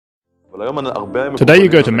Today you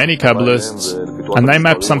go to many Kabbalists and they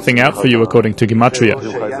map something out for you according to Gematria.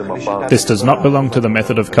 This does not belong to the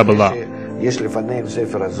method of Kabbalah.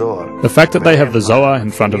 The fact that they have the Zohar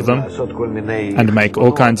in front of them and make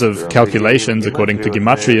all kinds of calculations according to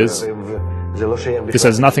Gematrias, this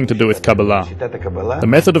has nothing to do with Kabbalah. The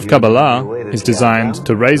method of Kabbalah is designed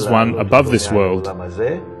to raise one above this world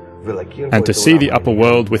and to see the upper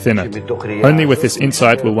world within it. Only with this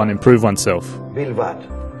insight will one improve oneself.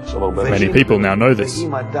 Many people now know this.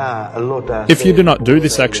 If you do not do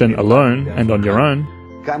this action alone and on your own,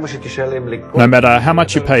 no matter how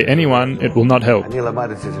much you pay anyone, it will not help.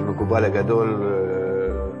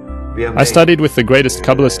 I studied with the greatest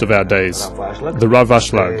Kabbalist of our days, the Rav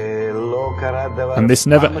Ashlag, and this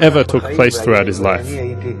never ever took place throughout his life.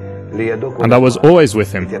 And I was always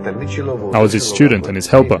with him. I was his student and his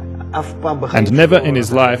helper. And never in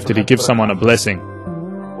his life did he give someone a blessing.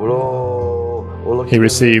 He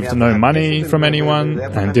received no money from anyone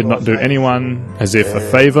and did not do anyone as if a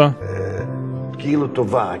favor,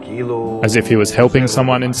 as if he was helping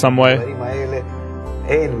someone in some way.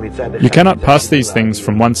 You cannot pass these things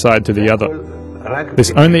from one side to the other.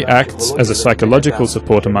 This only acts as a psychological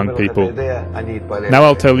support among people. Now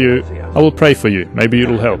I'll tell you, I will pray for you, maybe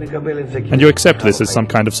it'll help. And you accept this as some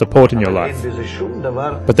kind of support in your life.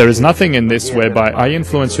 But there is nothing in this whereby I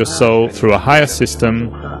influence your soul through a higher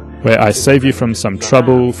system, where I save you from some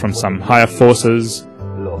trouble, from some higher forces.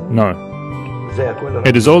 No.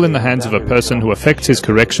 It is all in the hands of a person who effects his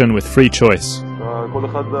correction with free choice.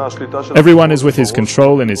 Everyone is with his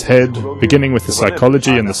control in his head, beginning with the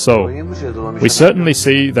psychology and the soul. We certainly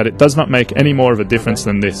see that it does not make any more of a difference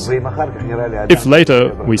than this. If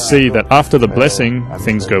later we see that after the blessing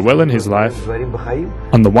things go well in his life,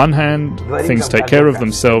 on the one hand things take care of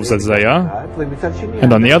themselves as they are,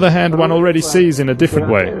 and on the other hand one already sees in a different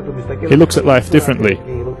way. He looks at life differently,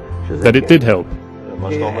 that it did help.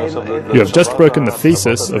 You have just broken the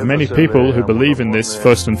thesis of many people who believe in this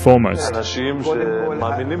first and foremost.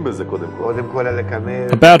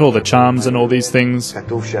 About all the charms and all these things, it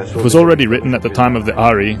was already written at the time of the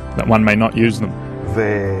Ari that one may not use them.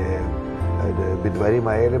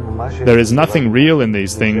 There is nothing real in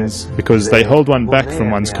these things because they hold one back from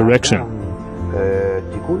one's correction.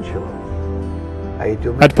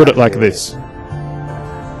 I'd put it like this.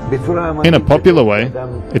 In a popular way,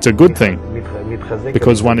 it's a good thing,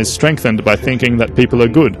 because one is strengthened by thinking that people are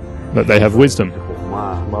good, that they have wisdom.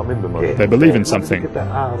 They believe in something.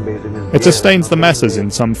 It sustains the masses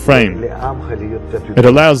in some frame. It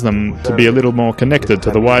allows them to be a little more connected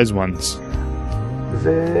to the wise ones.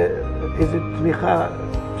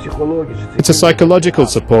 It's a psychological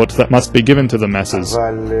support that must be given to the masses.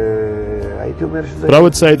 But I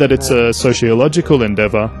would say that it's a sociological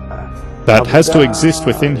endeavor that has to exist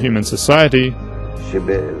within human society,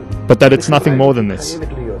 but that it's nothing more than this.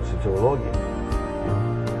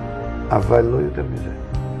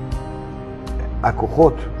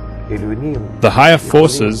 The higher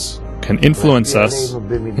forces can influence us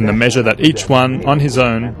in the measure that each one, on his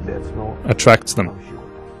own, attracts them.